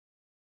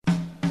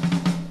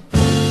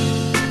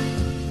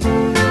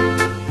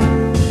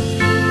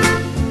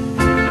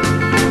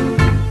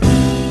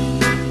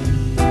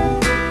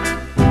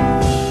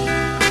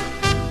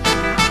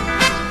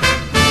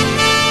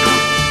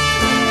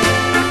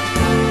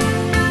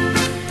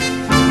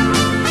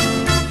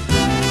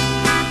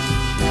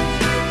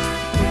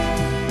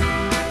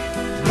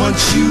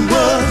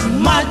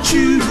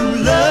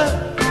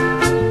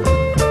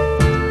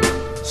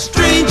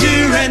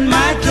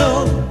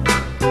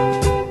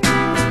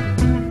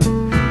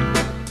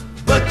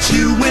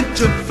you went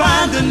to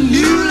find a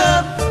new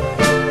love,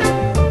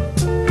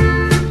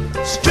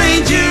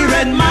 stranger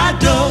at my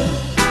door.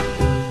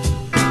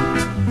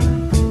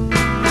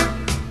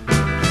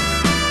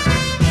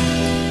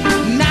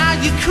 Now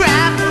you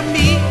cry for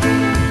me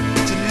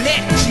to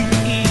let you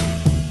in,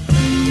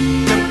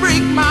 to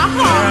break my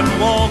heart and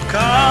walk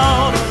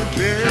out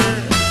again.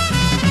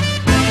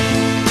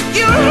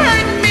 You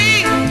hurt me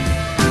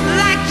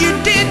like you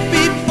did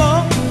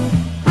before,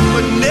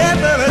 but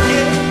never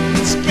again.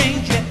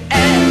 Stranger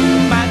at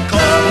my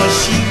door.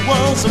 She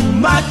was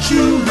my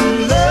true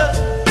love.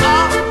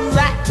 All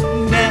right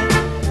now,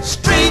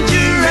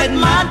 stranger at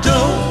my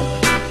door.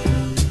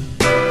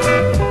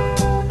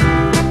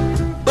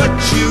 But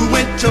you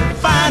went to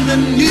find a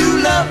new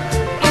love.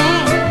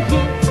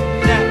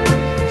 Now,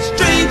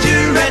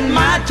 stranger at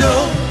my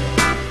door.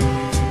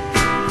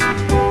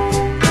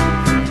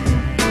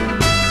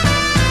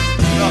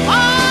 The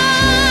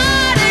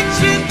heart that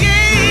you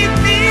gave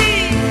me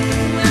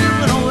when you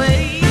went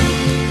away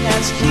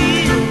has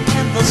healed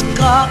and the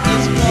scar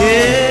is gone.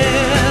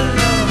 Yeah,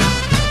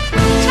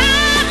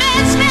 time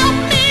has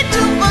helped me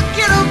to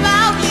forget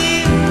about you,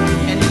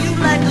 and you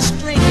like a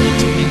stranger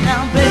to me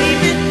now,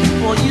 baby.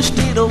 Boy, you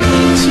stayed away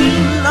too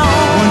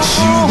long. Once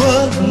you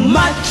were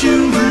my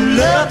true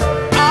love.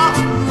 All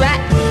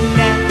right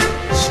now,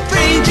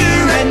 stranger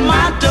at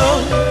my door.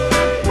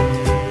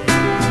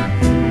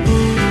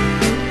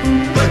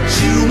 But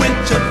you went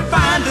to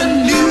find a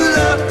new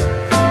love,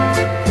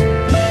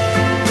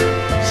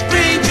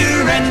 stranger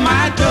at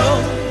my door.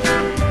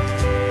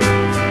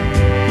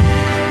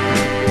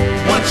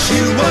 Once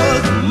you were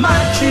my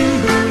true